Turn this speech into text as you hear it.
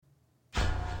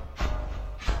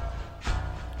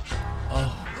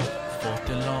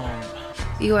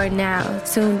You are now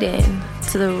tuned in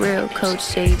to the real Coach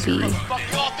JB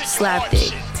Slapdick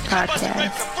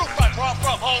Podcast.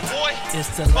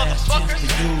 It's the last chance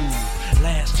for you,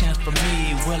 last chance for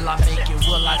me. Will I make it?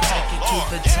 Will I take it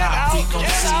to the top? We gon'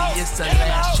 see. It's the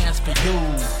last chance for you,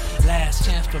 last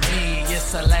chance for me.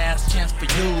 It's the last chance for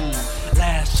you,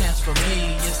 last chance for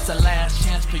me. It's the last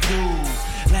chance for you,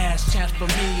 last chance for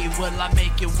me. Will I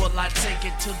make it? Will I take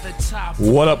it to the top?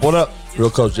 What up, what up? Real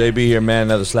Coach JB here, man.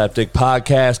 Another Slapdick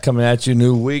Podcast coming at you,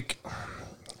 new week,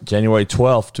 January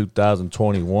 12th,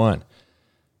 2021.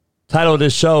 Title of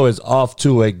this show is Off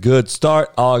to a Good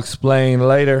Start. I'll explain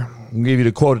later. I'll give you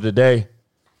the quote of the day.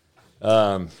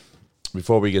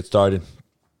 Before we get started,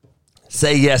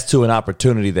 say yes to an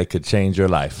opportunity that could change your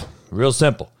life. Real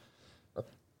simple.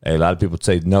 Hey, a lot of people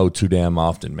say no too damn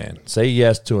often, man. Say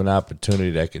yes to an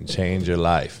opportunity that can change your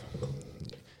life.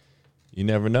 You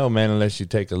never know, man, unless you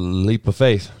take a leap of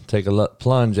faith, take a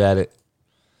plunge at it.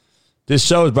 This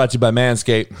show is brought to you by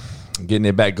Manscaped, getting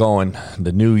it back going.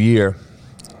 The new year,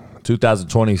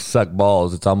 2020 suck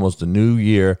balls. It's almost a new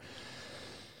year.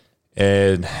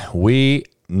 And we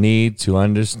need to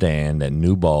understand that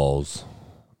new balls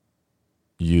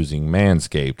using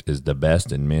Manscaped is the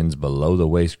best in men's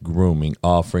below-the-waist grooming,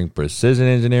 offering precision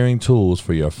engineering tools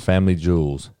for your family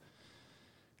jewels.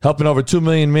 Helping over 2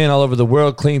 million men all over the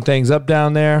world clean things up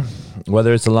down there.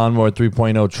 Whether it's the Lawnmower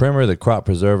 3.0 trimmer, the Crop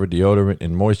Preserver deodorant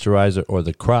and moisturizer, or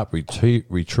the Crop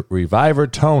Reviver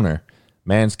toner,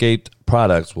 Manscaped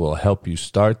products will help you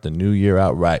start the new year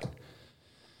out right.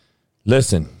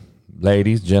 Listen,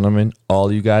 ladies, gentlemen,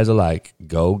 all you guys alike,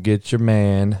 go get your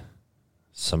man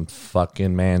some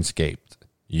fucking Manscaped.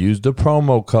 Use the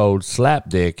promo code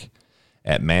SLAPDICK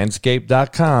at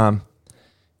manscaped.com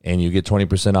and you get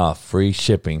 20% off, free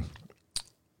shipping.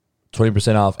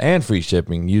 20% off and free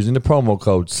shipping using the promo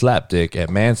code SLAPDICK at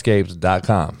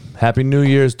manscaped.com. Happy New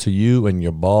Year's to you and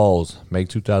your balls. Make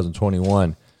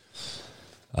 2021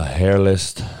 a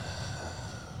hairless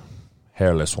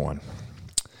one.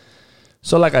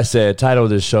 So like I said, title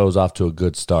of this show is Off to a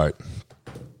Good Start.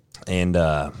 And,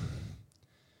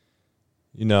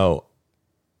 you know,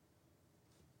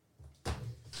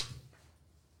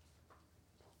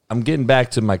 I'm getting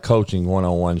back to my coaching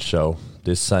one-on-one show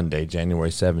this Sunday, January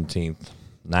 17th,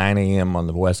 9 a.m. on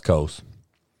the West Coast.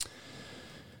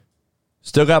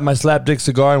 Still got my Slapdick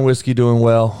cigar and whiskey doing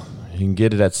well. You can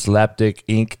get it at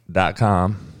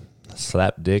slapdickinc.com,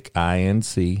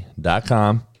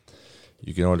 slapdickinc.com.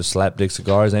 You can order Slapdick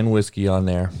cigars and whiskey on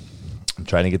there. I'm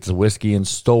trying to get the whiskey in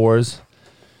stores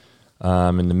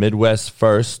in the Midwest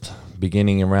first,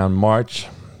 beginning around March.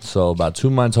 So about 2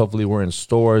 months, hopefully we're in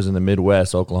stores in the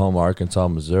Midwest, Oklahoma, Arkansas,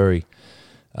 Missouri,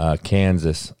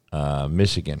 Kansas,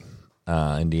 Michigan,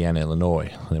 Indiana,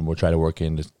 Illinois. And then we'll try to work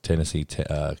into Tennessee,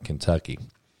 Kentucky.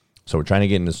 So we're trying to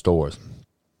get into stores.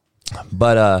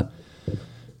 But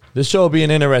this show will be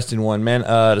an interesting one, man.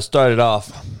 To start it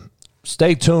off,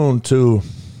 stay tuned to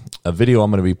a video I'm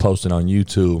going to be posting on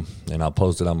YouTube, and I'll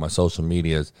post it on my social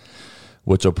medias,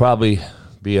 which will probably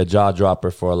be a jaw dropper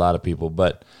for a lot of people.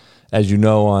 But as you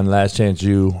know, on Last Chance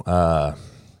U, I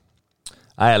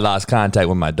had lost contact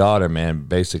with my daughter, man.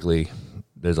 Basically,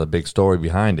 there's a big story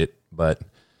behind it. But,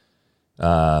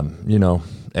 you know,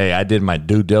 hey, I did my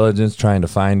due diligence trying to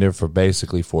find her for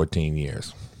basically 14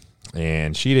 years.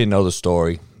 And she didn't know the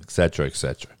story, et cetera, et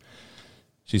cetera.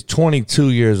 She's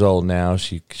 22 years old now.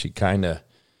 She kind of,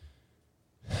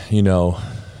 you know,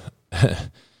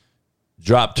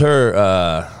 dropped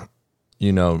her,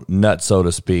 you know, nut, so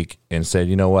to speak, and said,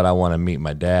 you know what, I want to meet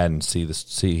my dad and see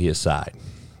his side.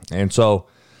 And so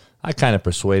I kind of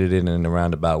persuaded it in a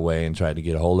roundabout way and tried to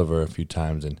get a hold of her a few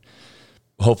times. And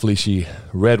hopefully she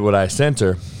read what I sent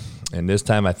her. And this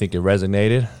time I think it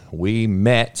resonated. We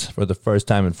met for the first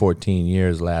time in 14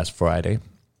 years last Friday.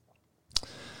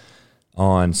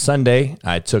 On Sunday,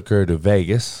 I took her to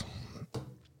Vegas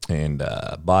and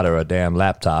bought her a damn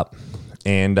laptop.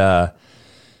 And,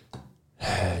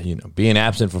 you know, being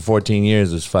absent for 14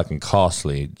 years is fucking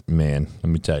costly, man. Let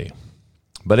me tell you.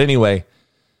 But anyway,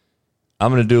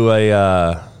 I'm going to do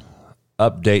a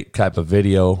update type of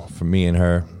video for me and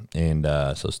her. And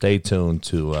so stay tuned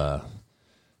to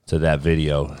that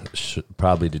video,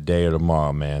 probably today or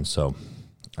tomorrow, man. So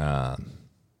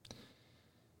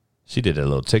she did a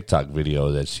little TikTok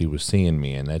video that she was seeing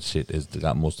me, and that shit has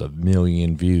got almost 1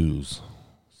 million views.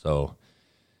 So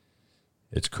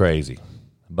it's crazy.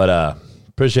 But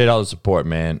appreciate all the support,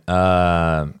 man.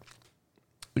 We're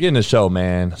getting the show,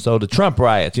 man. So the Trump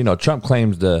riots, you know, Trump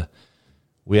claims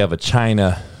we have a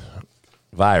China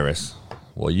virus.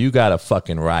 Well, you got a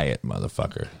fucking riot,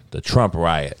 motherfucker. The Trump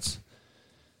riots.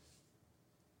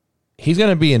 he's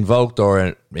going to be invoked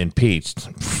or impeached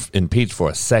for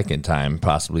a second time,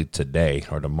 possibly today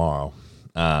or tomorrow.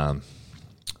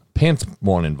 Pence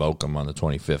won't invoke him on the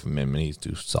 25th Amendment. He's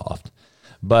too soft.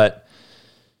 But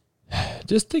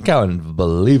just think how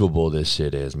unbelievable this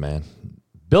shit is, man.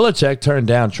 Belichick turned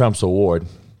down Trump's award.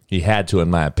 He had to, in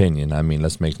my opinion. I mean,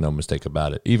 let's make no mistake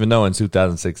about it. Even though in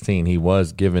 2016 he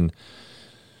was given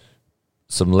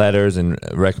some letters and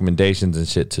recommendations and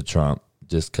shit to Trump,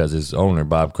 just because his owner,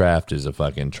 Bob Kraft, is a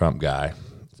fucking Trump guy,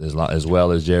 as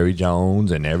well as Jerry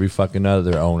Jones and every fucking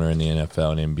other owner in the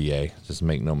NFL and NBA. Just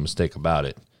make no mistake about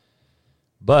it.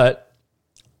 But,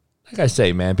 like I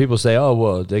say, man, people say, oh,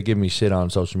 well, they give me shit on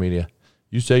social media.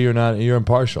 You say you're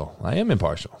impartial. I am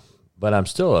impartial. But I'm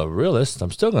still a realist.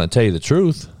 I'm still going to tell you the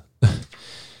truth.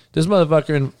 This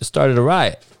motherfucker started a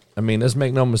riot. I mean, let's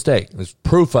make no mistake. There's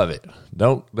proof of it.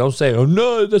 Don't say, oh,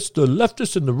 no, that's the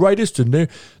leftists and the rightists, and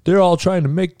they're all trying to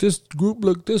make this group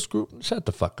look this group. Shut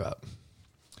the fuck up.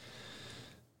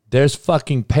 There's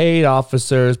fucking paid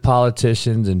officers,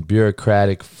 politicians, and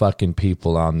bureaucratic fucking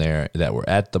people on there that were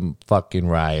at the fucking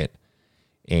riot,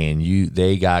 and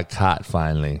they got caught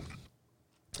finally.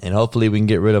 And hopefully we can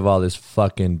get rid of all this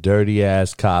fucking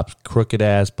dirty-ass cops,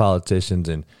 crooked-ass politicians,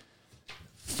 and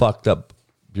fucked up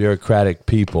bureaucratic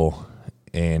people,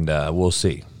 and we'll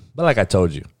see. But like I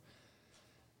told you,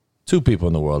 2 people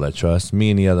in the world I trust. Me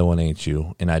and the other one ain't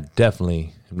you. And I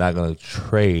definitely am not going to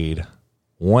trade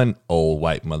one old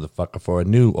white motherfucker for a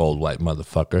new old white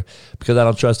motherfucker because I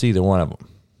don't trust either one of them.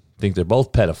 I think they're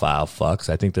both pedophile fucks.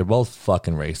 I think they're both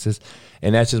fucking racist.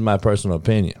 And that's just my personal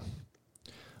opinion.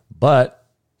 But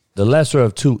the lesser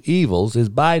of 2 evils is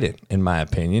Biden, in my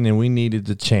opinion. And we needed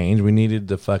the change. We needed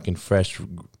the fucking fresh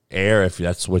air, if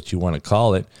that's what you want to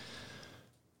call it.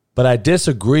 But I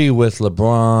disagree with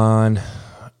LeBron,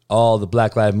 all the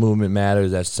Black Lives Movement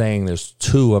matters that's saying there's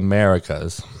 2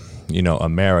 Americas. You know,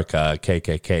 America,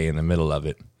 KKK in the middle of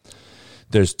it.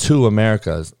 There's 2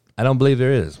 Americas. I don't believe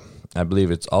there is. I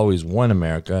believe it's always one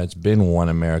America. It's been one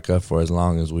America for as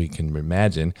long as we can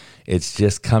imagine. It's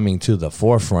just coming to the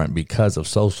forefront because of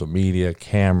social media,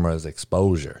 cameras,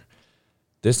 exposure.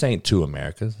 This ain't 2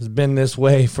 Americas. It's been this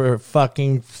way for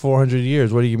fucking 400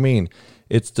 years. What do you mean?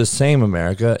 It's the same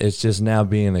America. It's just now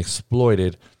being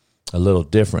exploited a little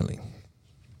differently.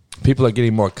 People are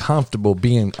getting more comfortable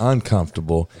being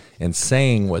uncomfortable and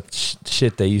saying what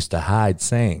shit they used to hide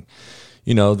saying.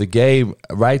 You know, the gay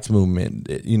rights movement,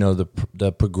 you know,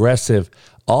 the progressive,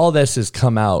 all this has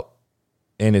come out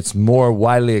and it's more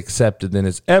widely accepted than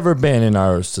it's ever been in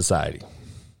our society,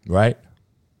 right?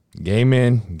 Gay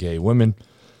men, gay women,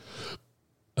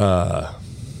 you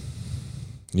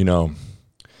know,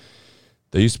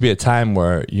 there used to be a time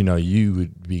where, you know, you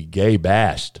would be gay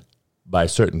bashed by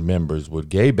certain members, would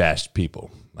gay bash people.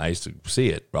 I used to see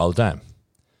it all the time.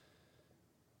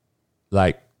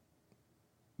 Like,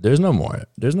 there's no more.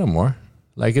 There's no more.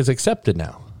 Like, it's accepted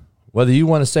now. Whether you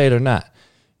want to say it or not.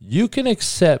 You can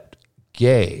accept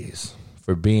gays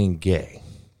for being gay.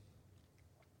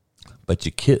 But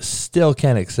you still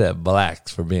can't accept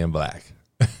blacks for being black.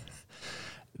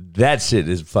 That shit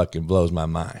is fucking blows my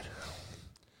mind.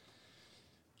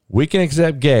 We can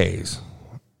accept gays.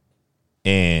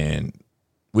 And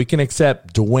we can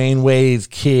accept Dwayne Wade's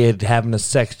kid having a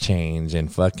sex change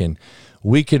and fucking,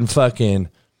 we can fucking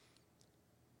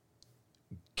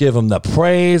give them the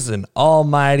praise and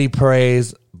almighty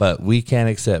praise, but we can't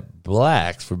accept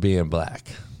blacks for being black.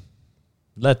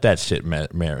 Let that shit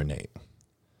marinate.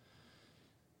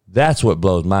 That's what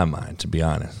blows my mind, to be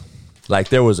honest. Like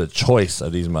there was a choice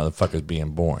of these motherfuckers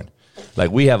being born.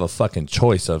 Like we have a fucking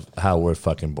choice of how we're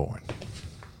fucking born.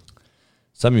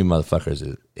 Some of you motherfuckers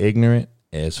is ignorant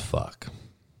as fuck.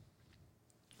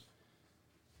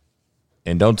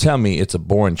 And don't tell me it's a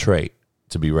born trait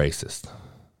to be racist.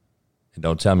 And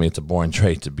don't tell me it's a born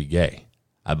trait to be gay.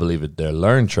 I believe that they're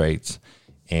learned traits,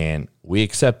 and we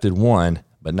accepted one,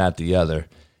 but not the other.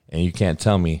 And you can't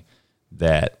tell me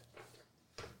that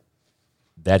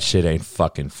that shit ain't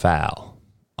fucking foul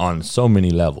on so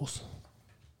many levels.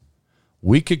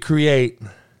 We could create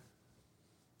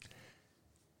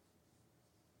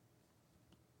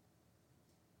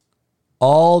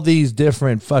all these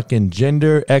different fucking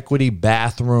gender equity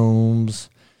bathrooms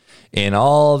and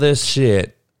all this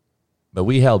shit, but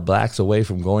we held blacks away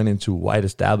from going into white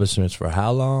establishments for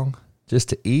how long? Just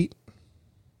to eat?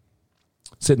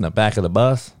 Sit in the back of the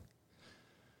bus?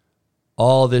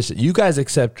 All this. You guys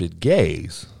accepted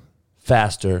gays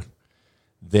faster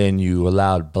than you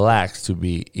allowed blacks to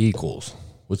be equals,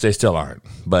 which they still aren't,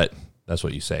 but that's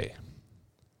what you say.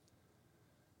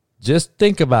 Just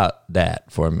think about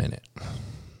that for a minute.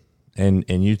 And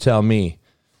you tell me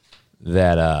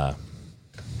that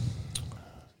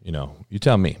You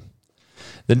tell me.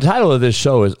 The title of this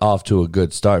show is Off to a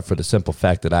Good Start for the simple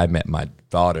fact that I met my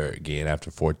daughter again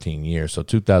after 14 years. So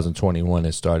 2021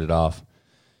 has started off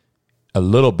a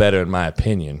little better, in my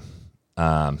opinion,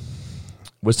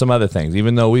 with some other things.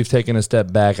 Even though we've taken a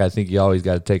step back, I think you always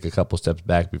got to take a couple steps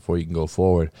back before you can go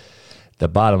forward. The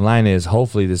bottom line is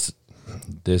hopefully this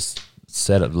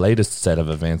latest set of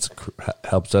events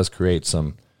helps us create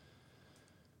some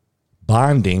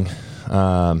bonding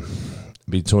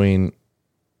between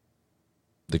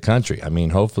the country. I mean,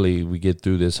 hopefully we get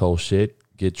through this whole shit,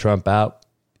 get Trump out,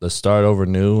 let's start over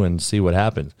new and see what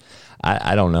happens.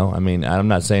 I don't know. I mean, I'm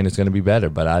not saying it's going to be better,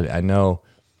 but I know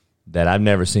that I've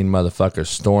never seen motherfuckers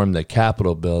storm the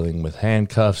Capitol building with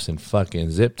handcuffs and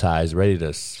fucking zip ties ready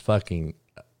to fucking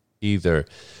either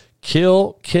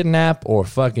kill, kidnap, or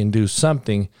fucking do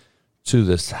something to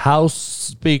this House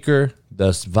Speaker,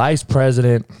 the Vice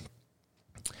President.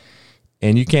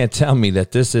 And you can't tell me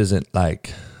that this is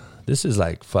like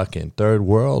fucking third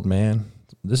world, man.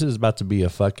 This is about to be a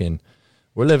fucking,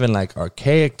 we're living like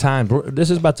archaic times.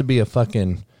 This is about to be a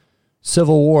fucking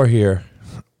civil war here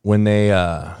when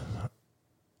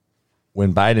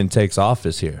Biden takes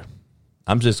office here.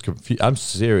 I'm just confused. I'm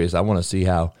serious. I want to see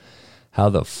how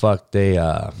the fuck they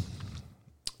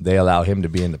allow him to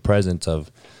be in the presence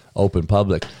of open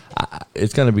public.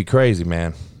 It's going to be crazy,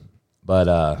 man.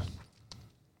 But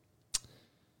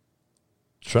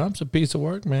Trump's a piece of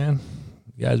work, man.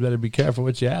 You guys better be careful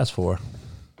what you ask for.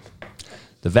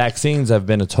 The vaccines have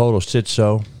been a total shit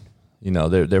show.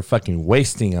 They're fucking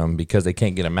wasting them because they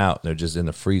can't get them out. They're just in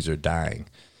the freezer dying.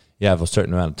 You have a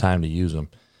certain amount of time to use them.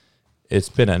 It's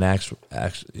been an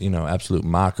absolute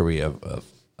mockery of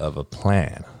a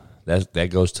plan. That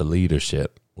goes to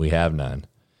leadership. We have none.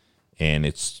 And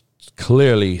it's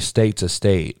clearly state to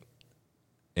state.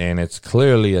 And it's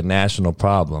clearly a national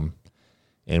problem.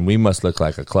 And we must look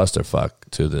like a clusterfuck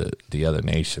to the other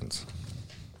nations.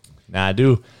 Now, I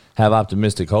do have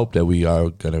optimistic hope that we are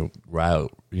going to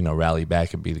rally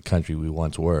back and be the country we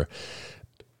once were.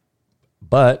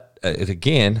 But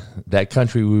again, that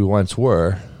country we once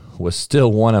were was still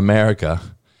one America,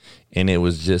 and it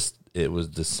was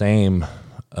the same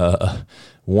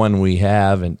one we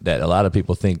have, and that a lot of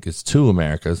people think it's two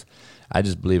Americas. I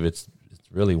just believe it's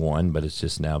really one, but it's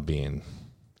just now being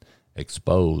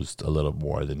exposed a little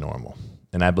more than normal.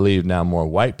 And I believe now more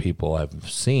white people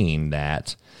have seen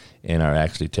that and are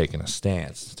actually taking a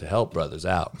stance to help brothers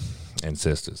out and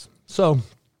sisters. So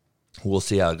we'll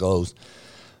see how it goes.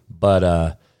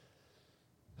 But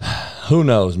who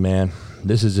knows, man?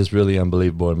 This is just really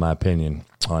unbelievable in my opinion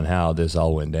on how this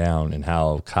all went down and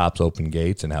how cops opened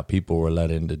gates and how people were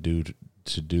let in to do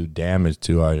damage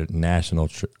to our national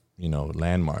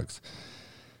landmarks.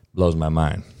 Blows my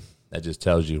mind. That just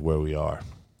tells you where we are.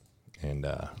 And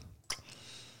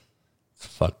it's a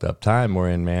fucked up time we're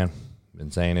in, man.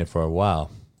 Been saying it for a while.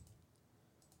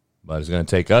 But it's going to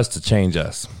take us to change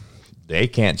us. They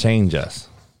can't change us.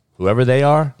 Whoever they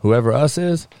are, whoever us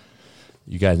is,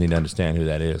 you guys need to understand who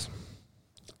that is.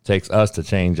 It takes us to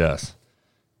change us.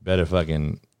 Better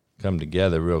fucking come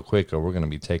together real quick or we're going to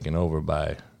be taken over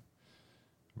by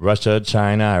Russia,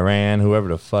 China, Iran, whoever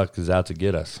the fuck is out to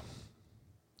get us.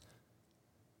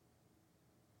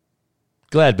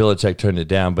 Glad Belichick turned it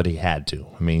down, but he had to.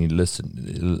 I mean,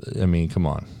 listen. I mean, come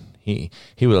on. He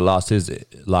would have lost his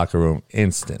locker room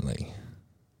instantly.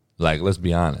 Like, let's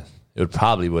be honest. It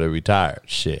probably would have retired.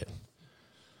 Shit.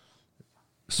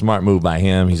 Smart move by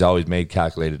him. He's always made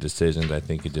calculated decisions. I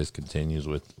think it just continues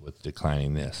with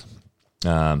declining this.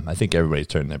 I think everybody's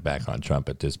turning their back on Trump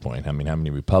at this point. I mean, how many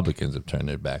Republicans have turned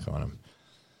their back on him?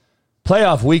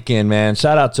 Playoff weekend, man.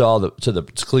 Shout out to the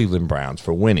Cleveland Browns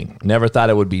for winning. Never thought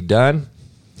it would be done.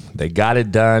 They got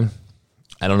it done.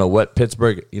 I don't know what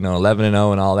Pittsburgh, 11-0 and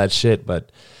all that shit,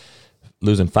 but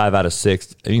losing 5 out of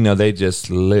 6, they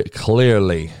just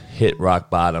clearly hit rock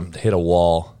bottom, hit a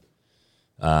wall.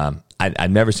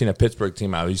 I'd never seen a Pittsburgh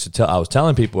team. I was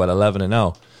telling people at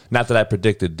 11-0, not that I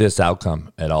predicted this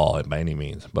outcome at all by any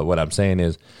means, but what I'm saying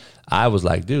is I was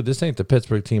like, dude, this ain't the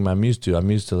Pittsburgh team I'm used to. I'm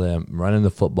used to them running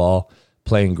the football,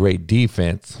 playing great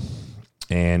defense,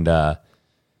 and throwing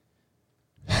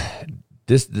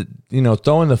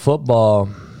the football,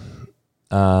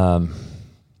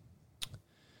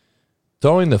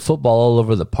 all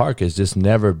over the park has just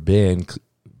never been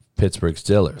Pittsburgh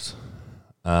Steelers.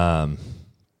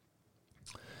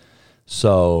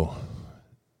 So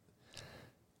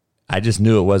I just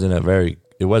knew it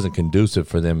wasn't conducive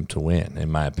for them to win,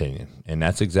 in my opinion. And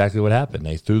that's exactly what happened.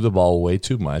 They threw the ball way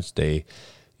too much. They,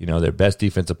 their best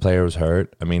defensive player was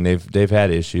hurt. I mean, they've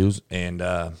had issues, and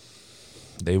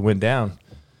they went down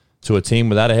to a team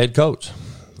without a head coach.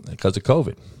 because of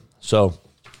COVID. So,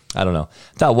 I don't know.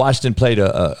 I thought Washington played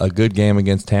a good game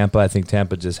against Tampa. I think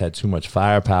Tampa just had too much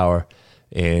firepower.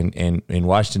 And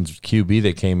Washington's QB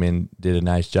that came in did a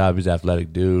nice job. He's an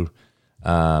athletic dude.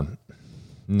 No,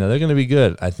 they're going to be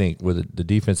good, I think, with the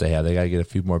defense they have. They got to get a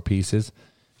few more pieces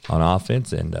on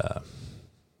offense and a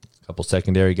couple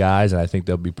secondary guys, and I think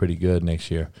they'll be pretty good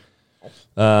next year.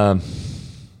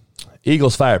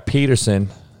 Eagles fired Peterson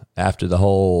after the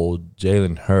whole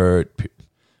Jalen Hurts,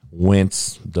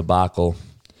 Wentz debacle.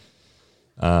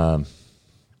 I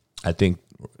think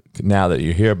now that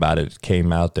you hear about it, it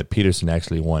came out that Peterson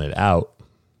actually wanted out.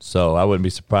 So I wouldn't be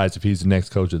surprised if he's the next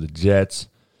coach of the Jets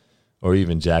or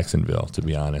even Jacksonville, to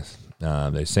be honest.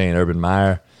 They're saying Urban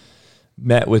Meyer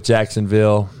met with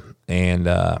Jacksonville, and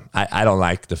I don't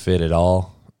like the fit at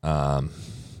all.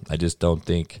 I just don't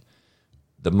think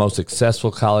the most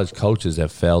successful college coaches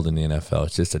have failed in the NFL.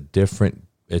 It's just a different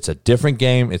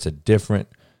game. It's a different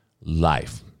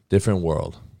life, different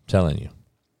world. I'm telling you.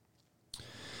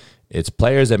 It's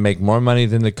players that make more money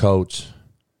than the coach,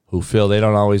 who feel they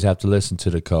don't always have to listen to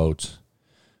the coach,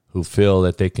 who feel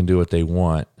that they can do what they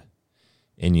want,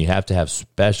 and you have to have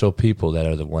special people that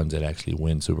are the ones that actually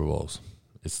win Super Bowls.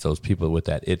 It's those people with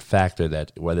that it factor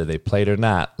that whether they played or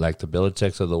not, like the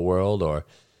Belichicks of the world or,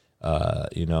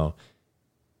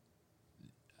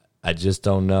 I just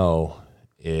don't know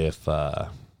if I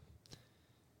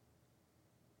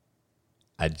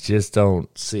just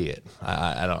don't see it.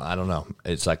 I don't know.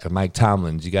 It's like a Mike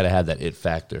Tomlin's. You got to have that it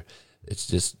factor. It's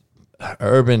just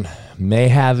Urban may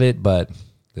have it, but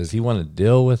does he want to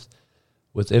deal with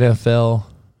NFL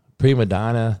prima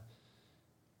donna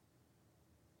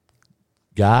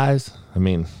guys? I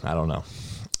mean, I don't know.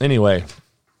 Anyway,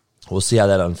 we'll see how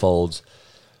that unfolds.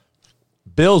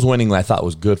 Bills winning, I thought,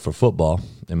 was good for football,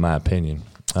 in my opinion.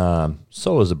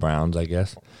 So was the Browns, I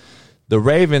guess. The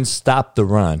Ravens stopped the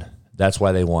run. That's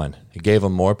why they won. It gave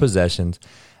them more possessions.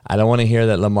 I don't want to hear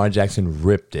that Lamar Jackson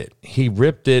ripped it. He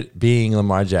ripped it being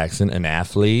Lamar Jackson, an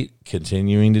athlete,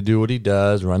 continuing to do what he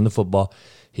does, run the football.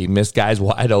 He missed guys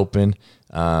wide open.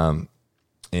 And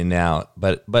now,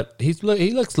 but he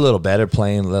looks a little better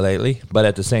playing lately. But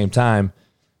at the same time,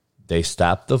 they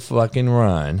stopped the fucking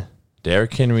run.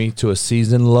 Derrick Henry to a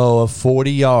season low of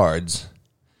 40 yards,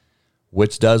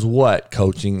 which does what,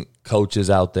 coaches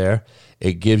out there?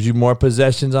 It gives you more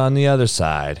possessions on the other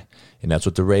side, and that's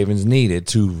what the Ravens needed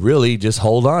to really just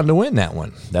hold on to win that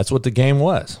one. That's what the game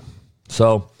was.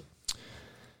 So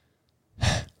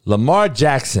Lamar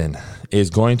Jackson is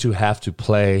going to have to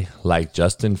play like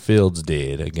Justin Fields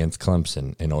did against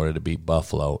Clemson in order to beat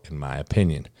Buffalo, in my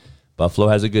opinion. Buffalo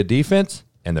has a good defense,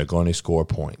 and they're going to score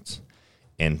points.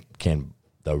 And can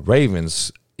the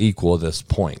Ravens equal this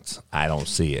points? I don't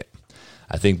see it.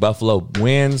 I think Buffalo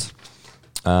wins.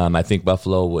 I think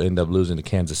Buffalo will end up losing to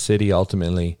Kansas City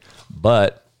ultimately.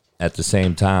 But at the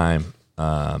same time,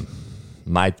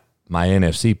 my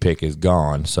NFC pick is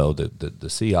gone. So the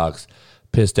Seahawks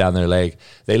pissed down their leg.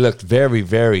 They looked very,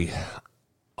 very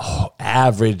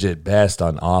average at best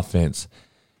on offense.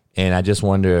 And I just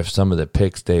wonder if some of the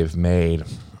picks they've made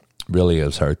really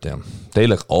has hurt them. They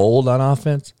look old on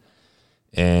offense,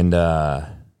 and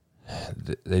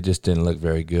they just didn't look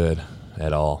very good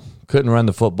at all. Couldn't run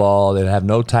the football. They'd have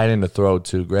no tight end to throw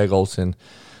to. Greg Olsen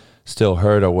still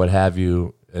hurt or what have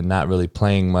you, and not really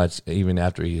playing much even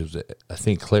after he was, I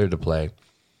think, cleared to play.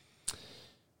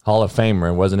 Hall of Famer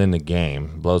and wasn't in the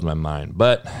game. Blows my mind.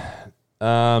 But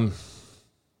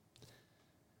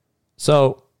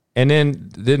so, and then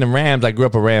the Rams, I grew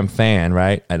up a Ram fan,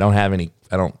 right? I don't have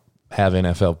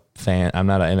NFL fan. I'm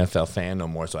not an NFL fan no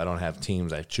more, so I don't have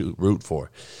teams I root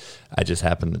for. I just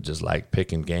happen to just like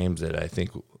picking games that I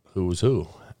think who's who.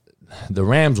 The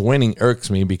Rams winning irks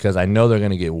me because I know they're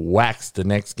going to get waxed the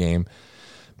next game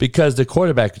because the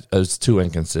quarterback is too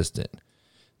inconsistent.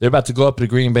 They're about to go up to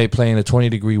Green Bay playing a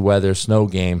 20-degree weather snow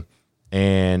game,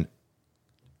 and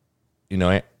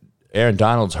Aaron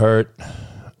Donald's hurt.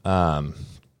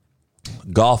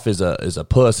 Goff is a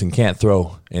puss and can't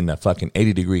throw in the fucking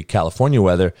 80-degree California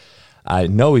weather. I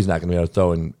know he's not going to be able to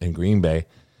throw in Green Bay.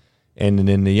 And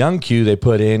then the young Q they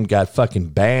put in got fucking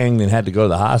banged and had to go to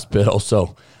the hospital.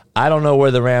 So I don't know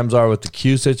where the Rams are with the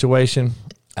Q situation.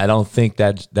 I don't think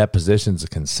that position's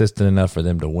consistent enough for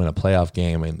them to win a playoff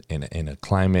game in a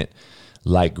climate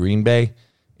like Green Bay.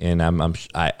 And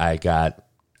I got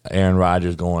Aaron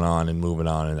Rodgers going on and moving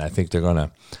on, and I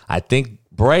think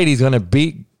Brady's gonna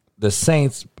beat the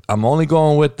Saints. I'm only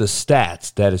going with the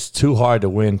stats that it's too hard to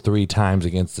win 3 times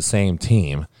against the same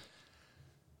team.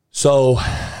 So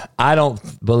I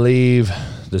don't believe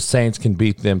the Saints can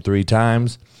beat them 3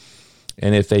 times.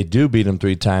 And if they do beat them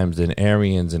 3 times, then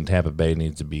Arians and Tampa Bay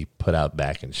needs to be put out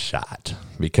back and shot,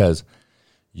 because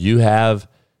you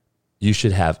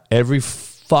should have every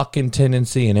fucking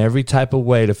tendency and every type of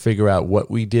way to figure out what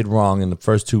we did wrong in the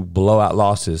first 2 blowout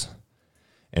losses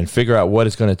and figure out what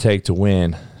it's going to take to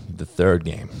win the 3rd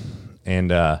game.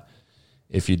 And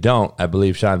if you don't, I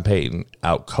believe Sean Payton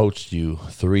outcoached you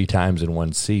 3 times in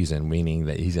one season, meaning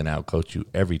that he's going to outcoach you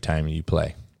every time you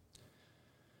play.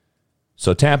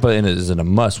 So Tampa is in a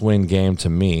must-win game to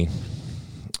me.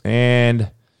 And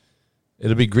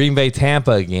it'll be Green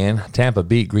Bay-Tampa again. Tampa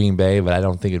beat Green Bay, but I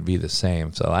don't think it'd be the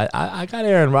same. So I got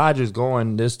Aaron Rodgers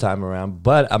going this time around,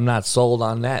 but I'm not sold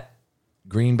on that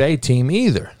Green Bay team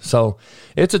either. So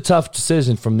it's a tough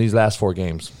decision from these last 4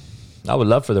 games. I would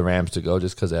love for the Rams to go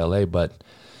just because of L.A., but,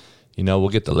 we'll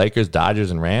get the Lakers,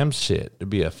 Dodgers, and Rams. Shit, it'd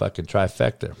be a fucking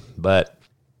trifecta. But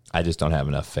I just don't have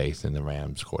enough faith in the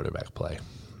Rams quarterback play.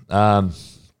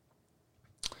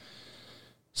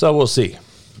 So we'll see.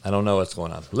 I don't know what's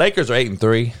going on. Lakers are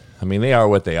 8-3. I mean, they are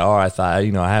what they are. I thought,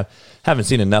 I haven't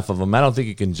seen enough of them. I don't think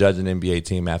you can judge an NBA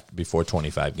team before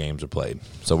 25 games are played.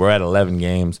 So we're at 11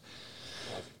 games.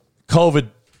 COVID,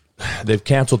 they've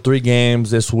canceled 3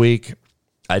 games this week.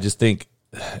 I just think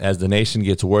as the nation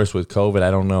gets worse with COVID,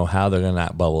 I don't know how they're going to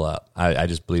not bubble up. I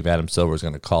just believe Adam Silver is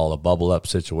going to call a bubble up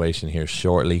situation here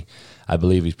shortly. I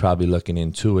believe he's probably looking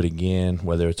into it again,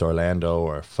 whether it's Orlando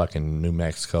or fucking New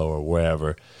Mexico or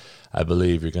wherever. I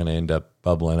believe you're going to end up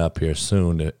bubbling up here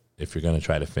soon if you're going to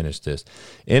try to finish this.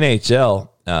 NHL,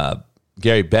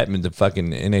 Gary Bettman, the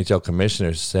fucking NHL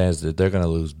commissioner, says that they're going to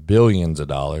lose billions of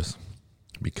dollars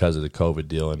because of the COVID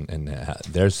deal and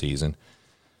their season.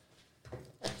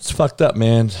 It's fucked up,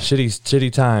 man.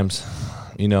 Shitty times.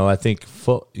 I think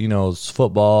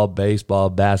football, baseball,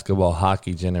 basketball,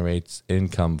 hockey generates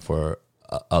income for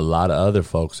a lot of other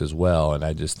folks as well, and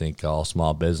I just think all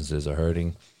small businesses are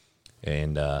hurting.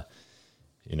 And I'm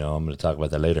going to talk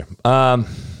about that later.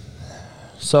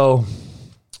 So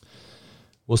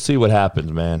we'll see what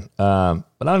happens, man. But I'm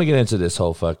going to get into this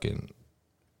whole fucking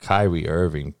Kyrie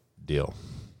Irving deal.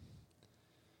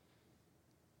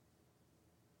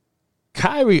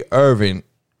 Kyrie Irving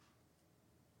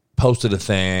posted a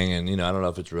thing, and, I don't know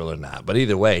if it's real or not. But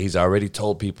either way, he's already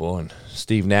told people, and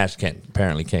Steve Nash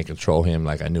apparently can't control him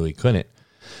like I knew he couldn't.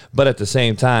 But at the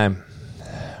same time,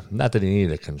 not that he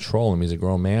needed to control him. He's a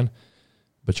grown man.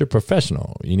 But you're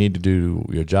professional. You need to do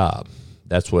your job.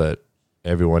 That's what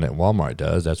everyone at Walmart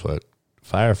does. That's what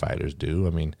firefighters do. I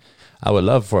mean, I would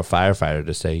love for a firefighter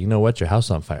to say, you know what, your house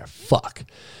is on fire. Fuck.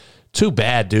 Too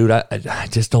bad, dude. I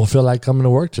just don't feel like coming to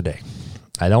work today.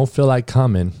 I don't feel like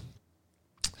coming.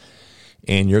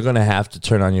 And you're going to have to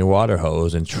turn on your water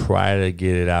hose and try to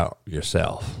get it out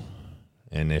yourself.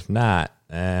 And if not,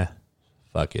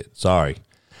 fuck it. Sorry.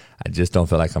 I just don't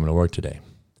feel like coming to work today.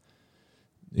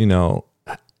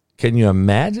 Can you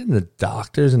imagine the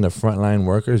doctors and the frontline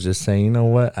workers just saying, you know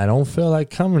what, I don't feel like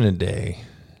coming today.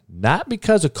 Not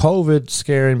because of COVID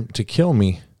scaring to kill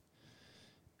me.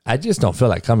 I just don't feel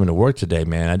like coming to work today,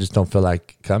 man. I just don't feel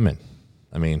like coming.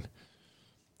 I mean,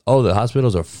 the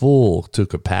hospitals are full to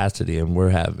capacity and we're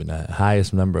having the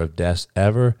highest number of deaths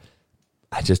ever.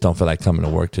 I just don't feel like coming to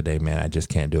work today, man. I just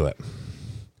can't do it.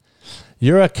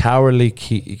 You're a cowardly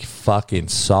fucking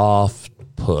soft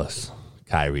puss,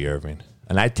 Kyrie Irving.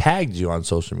 And I tagged you on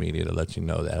social media to let you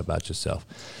know that about yourself.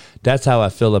 That's how I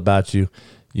feel about you.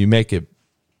 You make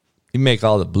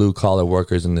all the blue collar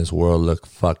workers in this world look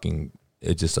fucking,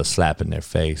 it's just a slap in their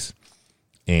face.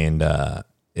 And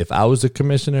if I was the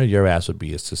commissioner, your ass would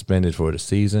be suspended for the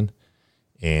season.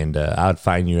 And I'd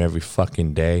fine you every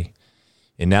fucking day.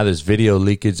 And now there's video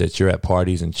leakage that you're at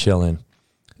parties and chilling.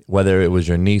 Whether it was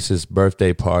your niece's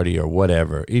birthday party or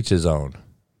whatever, each his own.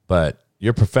 But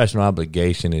your professional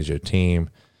obligation is your team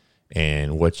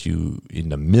and in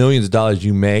the millions of dollars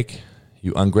you make,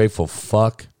 you ungrateful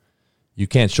fuck, you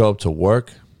can't show up to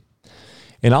work.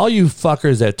 And all you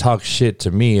fuckers that talk shit to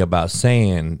me about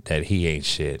saying that he ain't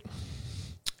shit,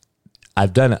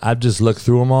 I've done it. I've just looked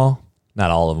through them all. Not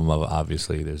all of them,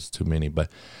 obviously. There's too many. But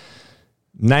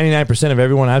 99% of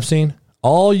everyone I've seen,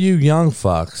 all you young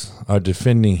fucks are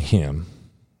defending him.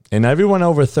 And everyone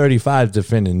over 35 is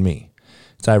defending me.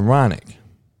 It's ironic.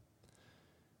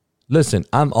 Listen,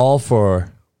 I'm all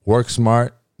for work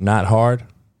smart, not hard.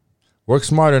 Work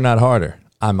smarter, not harder.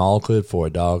 I'm all good for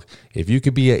it, dog. If you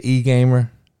could be an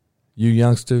e-gamer, you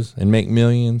youngsters, and make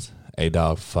millions, hey,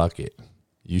 dog, fuck it.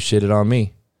 You shit it on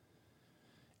me.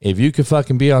 If you could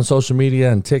fucking be on social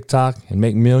media and TikTok and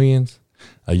make millions,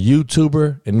 a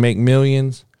YouTuber and make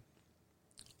millions,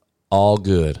 all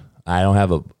good. I don't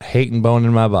have a hating bone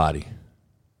in my body.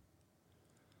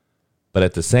 But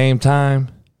at the same time,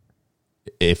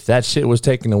 if that shit was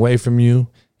taken away from you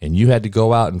and you had to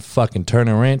go out and fucking turn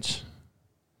a wrench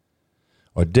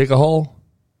or dig a hole,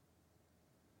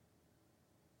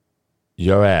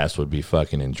 your ass would be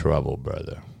fucking in trouble,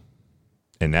 brother.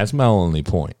 And that's my only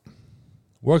point.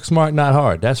 Work smart, not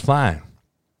hard. That's fine.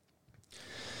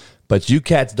 But you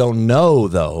cats don't know,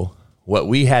 though, what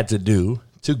we had to do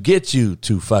to get you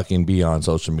to fucking be on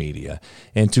social media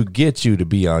and to get you to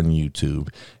be on YouTube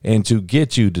and to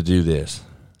get you to do this.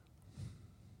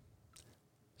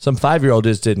 Some 5-year-old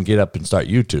just didn't get up and start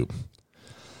YouTube.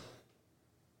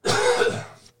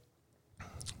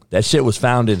 That shit was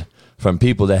founded from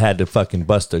people that had to fucking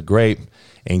bust a grape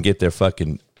and get their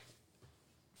fucking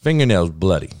fingernails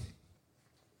bloody.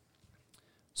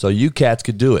 So you cats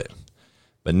could do it.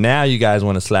 But now you guys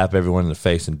want to slap everyone in the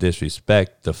face and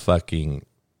disrespect the fucking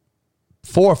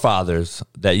forefathers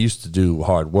that used to do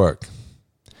hard work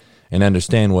and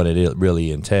understand what it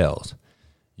really entails.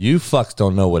 You fucks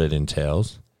don't know what it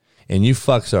entails, and you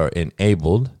fucks are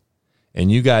enabled,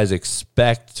 and you guys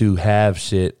expect to have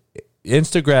shit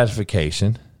instant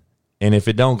gratification, and if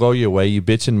it don't go your way, you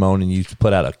bitch and moan and you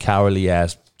put out a cowardly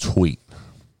ass tweet.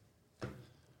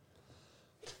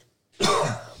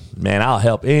 Man, I'll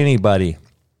help anybody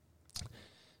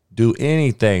do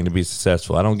anything to be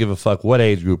successful. I don't give a fuck what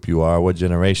age group you are, what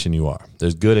generation you are.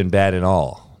 There's good and bad in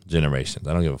all generations.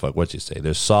 I don't give a fuck what you say.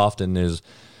 There's soft and there's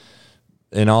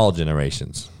in all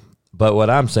generations. But what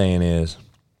I'm saying is,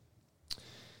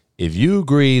 if you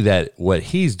agree that what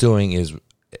he's doing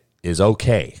is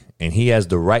okay and he has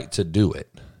the right to do it,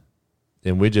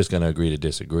 then we're just going to agree to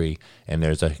disagree. And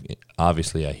there's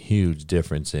obviously a huge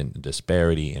difference in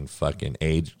disparity in fucking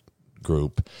age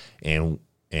group and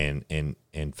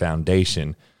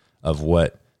foundation of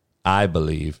what I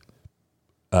believe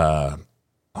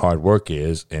hard work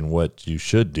is and what you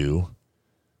should do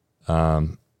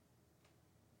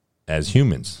as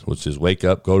humans, which is wake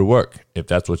up, go to work. If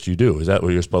that's what you do, is that what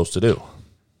you're supposed to do?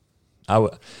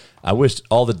 I wish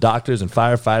all the doctors and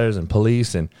firefighters and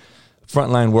police and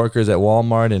frontline workers at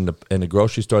Walmart and the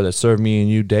grocery store that serve me and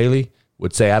you daily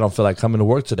would say, I don't feel like coming to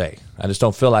work today. I just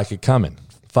don't feel like it coming.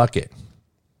 Fuck it.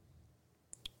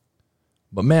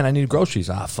 But man, I need groceries.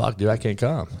 Fuck, dude, I can't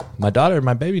come. My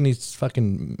baby needs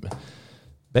fucking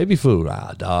baby food.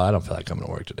 Dog, I don't feel like coming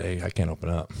to work today. I can't open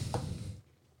up.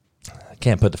 I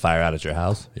can't put the fire out at your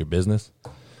house, your business.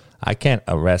 I can't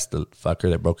arrest the fucker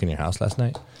that broke in your house last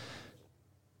night.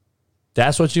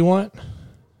 That's what you want?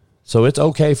 So it's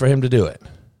okay for him to do it.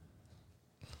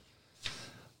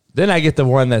 Then I get the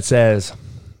one that says,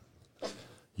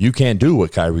 you can't do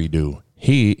what Kyrie do.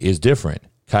 He is different.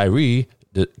 Kyrie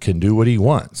can do what he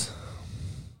wants.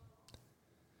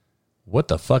 What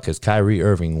the fuck has Kyrie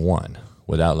Irving won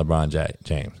without LeBron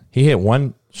James? He hit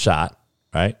one shot,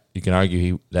 right? You can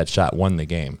argue that shot won the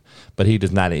game, but he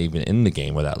does not even in the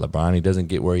game without LeBron. He doesn't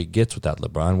get where he gets without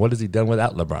LeBron. What has he done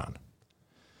without LeBron?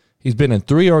 He's been in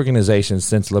 3 organizations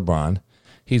since LeBron.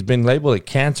 He's been labeled a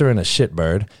cancer and a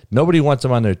shitbird. Nobody wants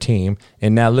him on their team,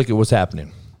 and now look at what's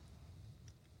happening.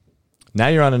 Now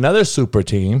you're on another super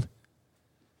team,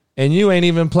 and you ain't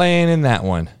even playing in that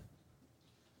one.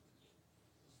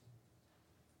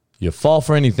 You fall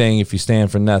for anything if you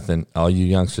stand for nothing, all you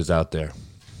youngsters out there.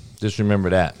 Just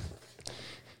remember that.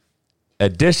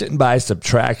 Addition by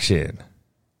subtraction.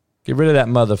 Get rid of that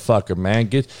motherfucker, man.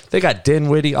 They got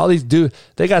Dinwiddie, all these dudes.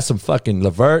 They got some fucking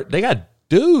LeVert. They got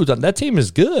dudes. That team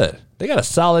is good. They got a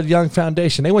solid young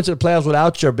foundation. They went to the playoffs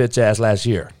without your bitch ass last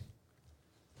year.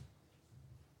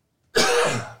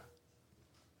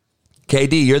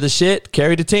 KD, you're the shit.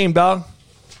 Carry the team, dog.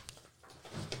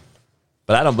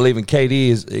 But I don't believe in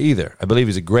KD either. I believe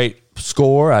he's a great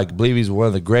scorer. I believe he's one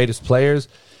of the greatest players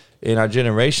in our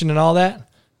generation and all that.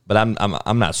 But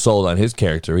I'm not sold on his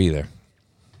character either.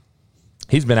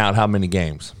 He's been out how many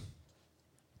games?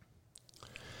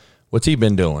 What's he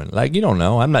been doing? Like, you don't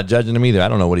know. I'm not judging him either. I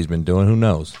don't know what he's been doing. Who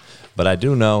knows? But I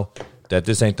do know that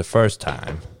this ain't the first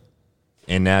time.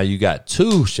 And now you got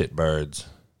 2 shitbirds,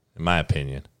 in my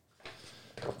opinion,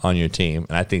 on your team.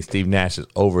 And I think Steve Nash is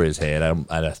over his head.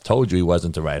 I told you he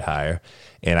wasn't the right hire.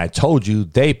 And I told you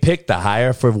they picked the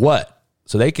hire for what?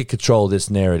 So they could control this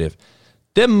narrative.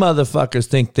 Them motherfuckers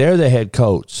think they're the head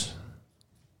coach.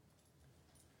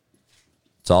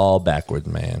 It's all backwards,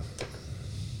 man.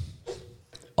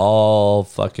 All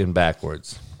fucking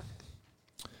backwards.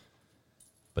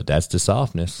 But that's the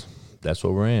softness. That's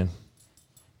what we're in.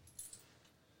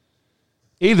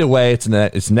 Either way,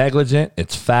 it's negligent.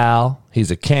 It's foul. He's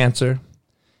a cancer.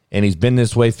 And he's been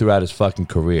this way throughout his fucking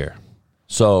career.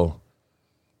 So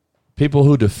people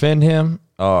who defend him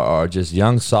are just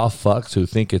young soft fucks who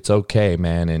think it's okay,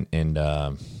 man. And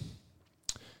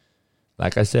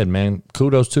like I said, man,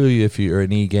 kudos to you if you're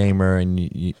an e-gamer and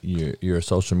you're a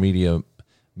social media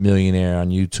millionaire on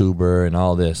YouTuber and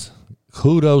all this.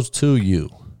 Kudos to you.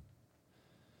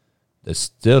 That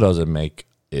still doesn't make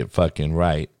it fucking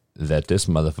right that this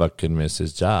motherfucker can miss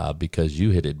his job because you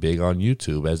hit it big on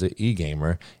YouTube as an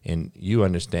e-gamer and you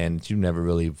understand that you never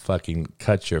really fucking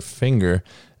cut your finger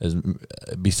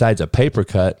besides a paper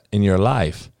cut in your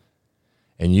life,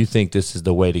 and you think this is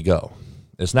the way to go.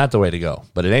 It's not the way to go,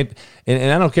 but it ain't,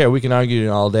 and I don't care. We can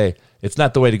argue all day. It's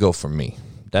not the way to go for me.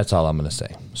 That's all I'm going to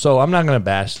say. So I'm not going to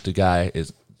bash the guy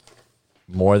is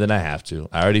more than I have to.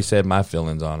 I already said my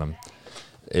feelings on him.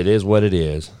 It is what it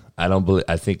is.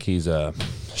 I think he's a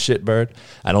shitbird.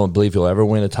 I don't believe he'll ever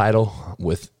win a title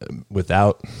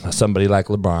without somebody like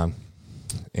LeBron.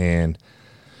 And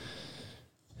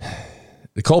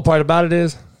the cool part about it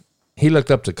is he looked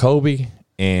up to Kobe,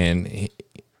 and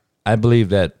I believe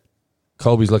that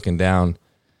Kobe's looking down,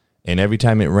 and every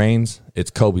time it rains,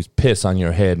 it's Kobe's piss on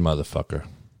your head, motherfucker.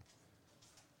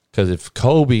 Because if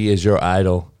Kobe is your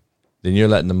idol, then you're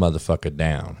letting the motherfucker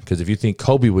down. Because if you think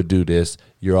Kobe would do this,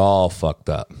 you're all fucked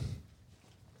up.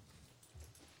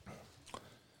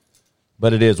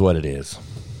 But it is what it is.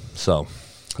 So,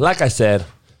 like I said,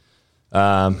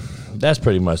 that's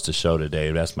pretty much the show today.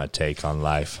 That's my take on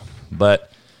life.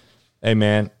 But, hey,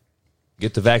 man,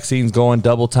 get the vaccines going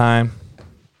double time.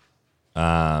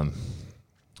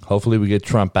 Hopefully we get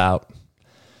Trump out.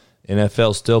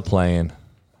 NFL's still playing.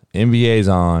 NBA's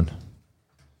on.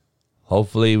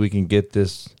 Hopefully we can get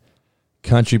this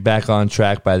country back on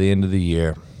track by the end of the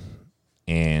year.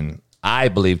 And I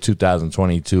believe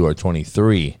 2022 or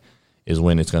 23 is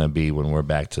when it's going to be, when we're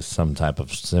back to some type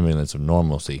of semblance of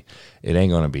normalcy. It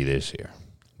ain't going to be this year.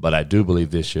 But I do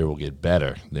believe this year will get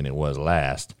better than it was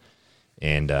last.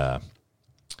 And,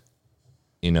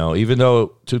 even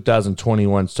though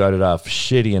 2021 started off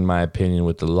shitty, in my opinion,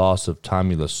 with the loss of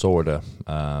Tommy Lasorda,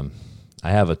 I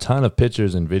have a ton of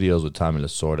pictures and videos with Tommy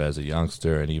Lasorda as a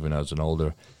youngster and even as an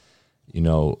older.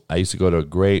 I used to go to a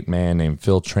great man named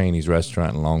Phil Traney's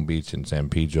restaurant in Long Beach in San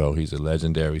Pedro. He's a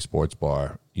legendary sports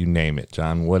bar. You name it.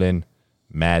 John Wooden,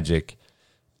 Magic,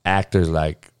 actors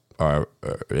like are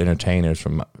entertainers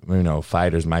from,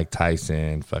 fighters, Mike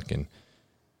Tyson, fucking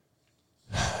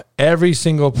every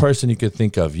single person you could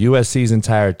think of. USC's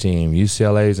entire team,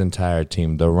 UCLA's entire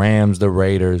team, the Rams, the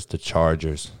Raiders, the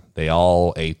Chargers. They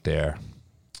all ate there.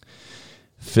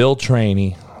 Phil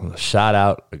Traney, shout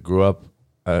out. I grew up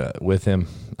with him.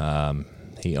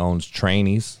 He owns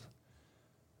Traney's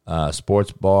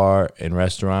sports bar and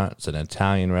restaurant. It's an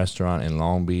Italian restaurant in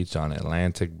Long Beach on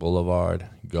Atlantic Boulevard.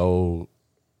 Go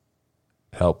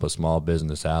help a small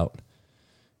business out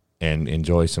and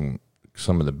enjoy some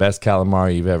of the best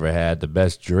calamari you've ever had, the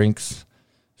best drinks,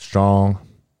 strong.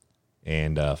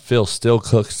 And Phil still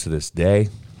cooks to this day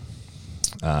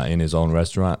in his own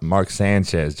restaurant. Mark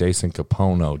Sanchez, Jason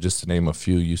Capono, just to name a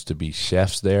few, used to be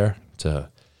chefs there.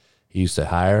 He used to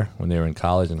hire when they were in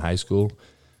college and high school.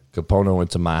 Capono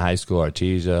went to my high school,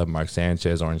 Artesia. Mark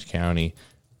Sanchez, Orange County.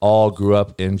 All grew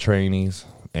up in Traney's.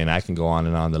 And I can go on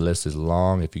and on. The list is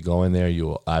long. If you go in there, you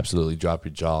will absolutely drop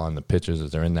your jaw on the pictures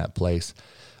that are in that place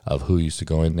of who used to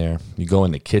go in there. You go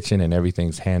in the kitchen and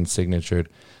everything's hand signatured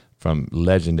from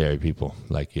legendary people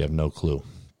like you have no clue.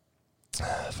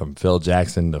 From Phil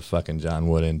Jackson to fucking John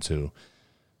Wooden to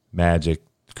Magic,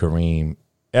 Kareem,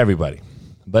 everybody.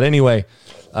 But anyway,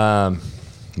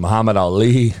 Muhammad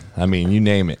Ali, I mean, you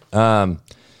name it. But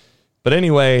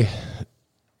anyway,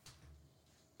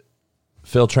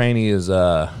 Phil Traney has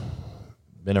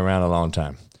been around a long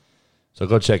time. So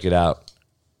go check it out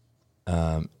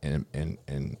and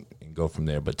go from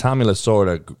there. But Tommy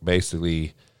Lasorda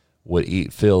basically would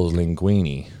eat Phil's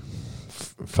linguine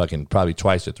fucking probably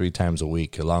twice or three times a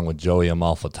week, along with Joey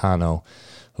Amalfitano,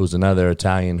 who's another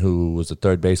Italian who was the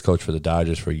third base coach for the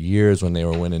Dodgers for years when they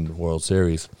were winning the World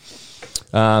Series.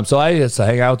 So I used to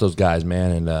hang out with those guys,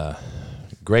 man, and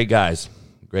great guys,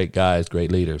 great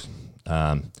leaders.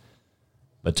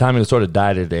 But Tommy Lasorda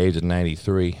died at the age of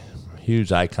 93.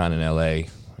 Huge icon in L.A.,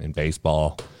 in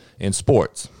baseball, in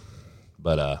sports.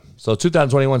 But so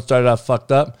 2021 started off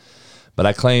fucked up, but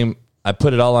I claim I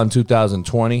put it all on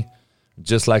 2020,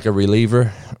 just like a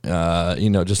reliever.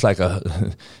 Just like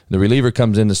the reliever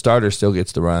comes in, the starter still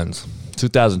gets the runs.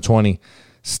 2020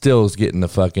 still is getting the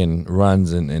fucking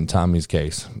runs in Tommy's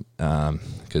case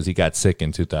because he got sick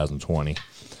in 2020.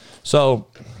 So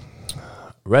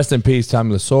rest in peace,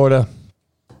 Tommy Lasorda.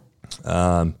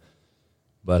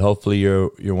 But hopefully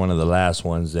you're one of the last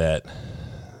ones that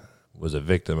was a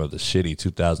victim of the shitty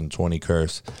 2020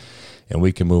 curse. and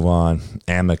we can move on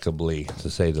amicably, to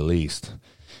say the least.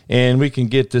 And we can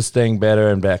get this thing better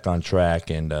and back on track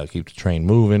and keep the train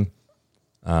moving.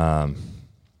 But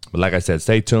like I said,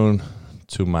 stay tuned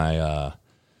to my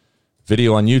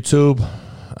video on YouTube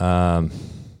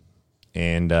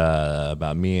and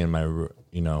about me and my,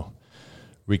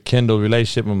 rekindled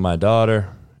relationship with my daughter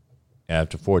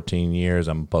after 14 years.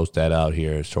 I'm going to post that out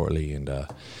here shortly and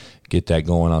get that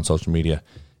going on social media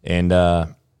and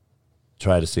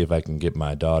try to see if I can get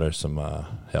my daughter some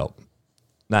help.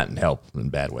 Not in help in a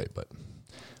bad way, but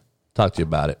talk to you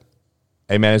about it.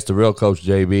 Hey, man, it's the Real Coach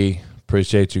JB.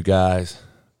 Appreciate you guys.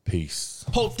 Peace.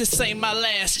 Hope this ain't my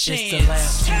last chance. It's the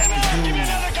last chance for you.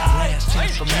 Last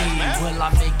chance for me. Will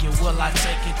I make it? Will I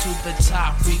take it to the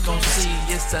top? We gon' see.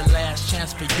 It's the last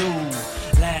chance for you.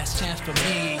 Last chance for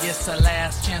me. It's the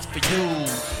last chance for you.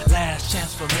 Last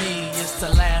chance for me. It's the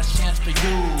last chance for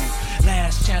you.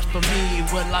 Last chance for me.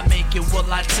 Will I make it?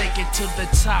 Will I take it to the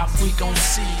top? We gon'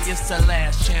 see. It's the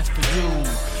last chance for you.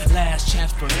 Last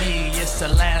chance for me. It's the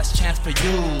last chance for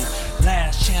you.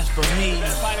 Last chance for me.